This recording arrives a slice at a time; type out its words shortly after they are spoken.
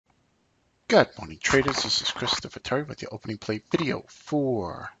Good morning, traders. This is Christopher Terry with the opening play video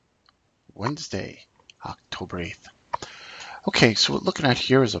for Wednesday, October 8th. Okay, so what we're looking at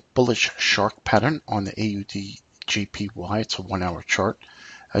here is a bullish shark pattern on the AUD JPY. It's a 1 hour chart.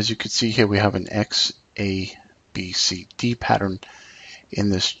 As you can see here, we have an XABCD pattern in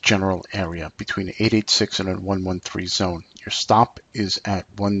this general area between 886 and a 113 zone. Your stop is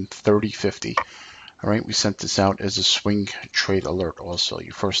at 130.50. All right, we sent this out as a swing trade alert also.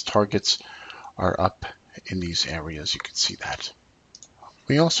 Your first targets are up in these areas. You can see that.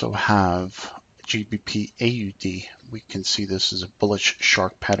 We also have GBP AUD. We can see this is a bullish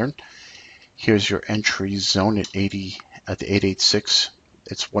shark pattern. Here's your entry zone at 886.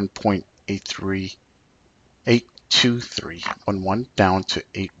 It's 1.82311 down to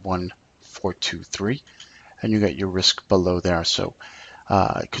 81423, and you got your risk below there. So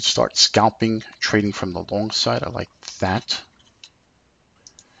I could start scalping, trading from the long side. I like that.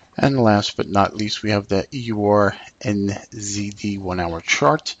 And last but not least, we have the EUR NZD 1 hour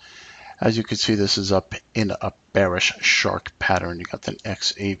chart. As you can see, this is up in a bearish shark pattern. You got the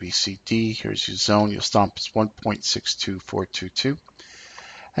XABCD. Here's your zone. Your stop is 1.62422.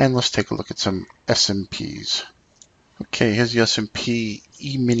 And let's take a look at some S&Ps. Okay, here's the S&P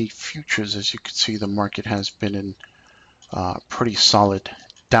E-mini futures. As you can see, the market has been in pretty solid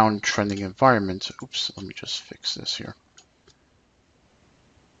downtrending environment. Oops, let me just fix this here.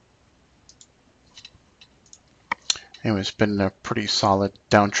 Anyway, it's been a pretty solid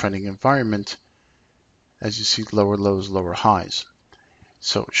downtrending environment. As you see, lower lows, lower highs.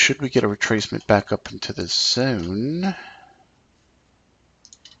 So should we get a retracement back up into this zone?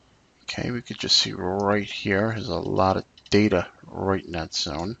 Okay, we could just see right here. There's a lot of data right in that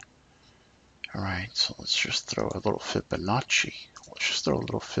zone. All right, so let's just throw a little Fibonacci.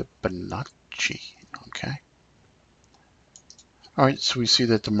 Okay. All right, so we see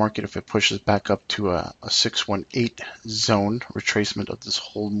that the market, if it pushes back up to a 618 zone, retracement of this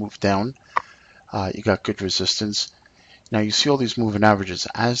whole move down, you got good resistance. Now you see all these moving averages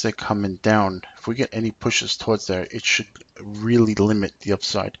as they're coming down. If we get any pushes towards there, it should really limit the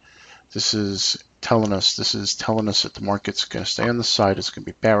upside. This is telling us that the market's going to stay on the side. It's going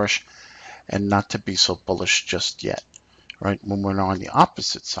to be bearish and not to be so bullish just yet. Right? When we're on the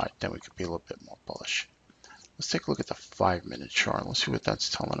opposite side, then we could be a little bit more bullish. Let's take a look at the 5-minute chart. Let's see what that's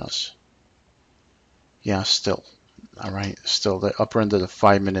telling us. Yeah, still. All right, still the upper end of the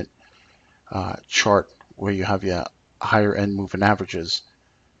 5-minute chart where you have your higher end moving averages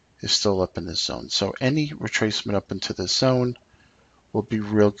is still up in this zone. So any retracement up into this zone will be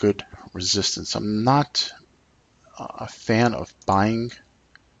real good resistance. I'm not a fan of buying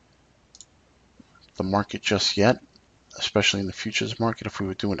the market just yet, especially in the futures market. If we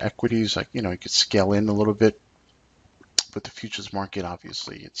were doing equities, like, you could scale in a little bit. But the futures market,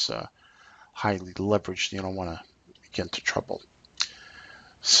 obviously, it's highly leveraged. You don't want to get into trouble.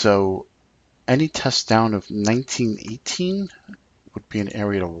 So any test down of 1918 would be an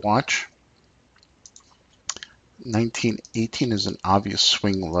area to watch. 1918 is an obvious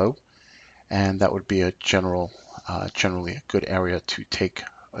swing low, and that would be a generally a good area to take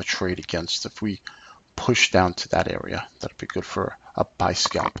a trade against. If we push down to that area, that'd be good for a buy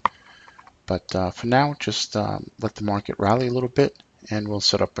scalp. But for now, just let the market rally a little bit, and we'll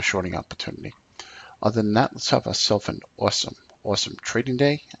set up a shorting opportunity. Other than that, let's have ourselves an awesome trading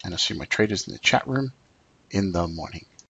day, and I'll see my traders in the chat room in the morning.